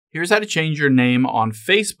Here's how to change your name on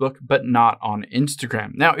Facebook, but not on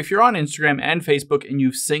Instagram. Now, if you're on Instagram and Facebook and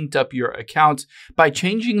you've synced up your accounts, by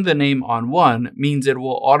changing the name on one means it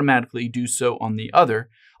will automatically do so on the other.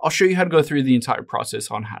 I'll show you how to go through the entire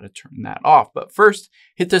process on how to turn that off. But first,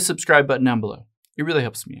 hit the subscribe button down below. It really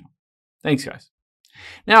helps me out. Thanks, guys.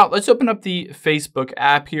 Now, let's open up the Facebook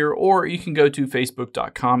app here, or you can go to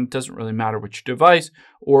facebook.com. It doesn't really matter which device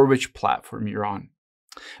or which platform you're on.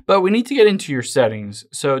 But we need to get into your settings.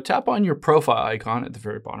 So tap on your profile icon at the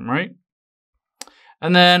very bottom right.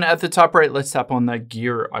 And then at the top right, let's tap on that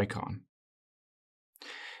gear icon.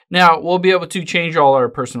 Now we'll be able to change all our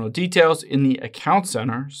personal details in the Account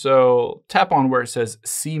Center. So tap on where it says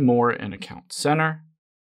See More in Account Center.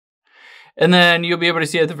 And then you'll be able to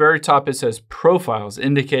see at the very top, it says Profiles,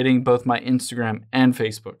 indicating both my Instagram and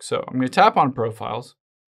Facebook. So I'm going to tap on Profiles.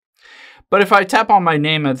 But if I tap on my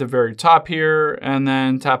name at the very top here and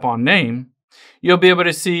then tap on name, you'll be able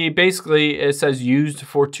to see basically it says used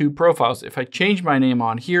for 2 profiles. If I change my name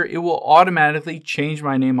on here, it will automatically change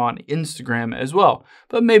my name on Instagram as well.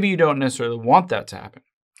 But maybe you don't necessarily want that to happen.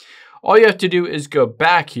 All you have to do is go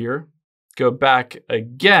back here, go back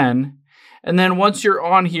again. And then once you're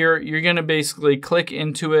on here, you're going to basically click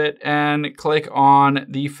into it and click on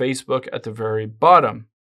the Facebook at the very bottom.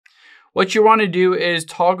 What you want to do is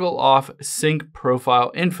toggle off sync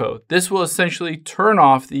profile info. This will essentially turn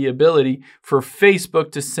off the ability for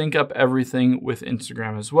Facebook to sync up everything with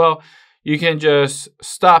Instagram as well. You can just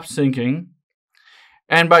stop syncing.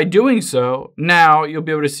 And by doing so, now you'll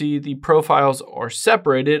be able to see the profiles are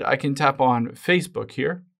separated. I can tap on Facebook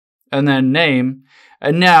here and then name.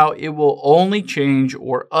 And now it will only change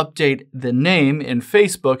or update the name in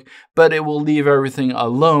Facebook, but it will leave everything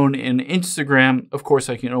alone in Instagram. Of course,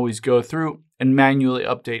 I can always go through and manually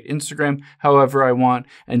update Instagram however I want,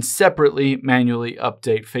 and separately manually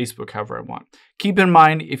update Facebook however I want. Keep in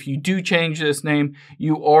mind, if you do change this name,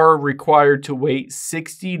 you are required to wait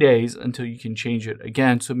 60 days until you can change it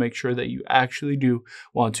again. So make sure that you actually do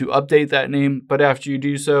want to update that name. But after you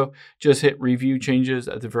do so, just hit review changes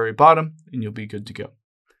at the very bottom and you'll be good to go.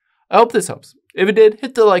 I hope this helps. If it did,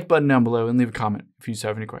 hit the like button down below and leave a comment if you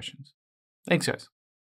have any questions. Thanks, guys.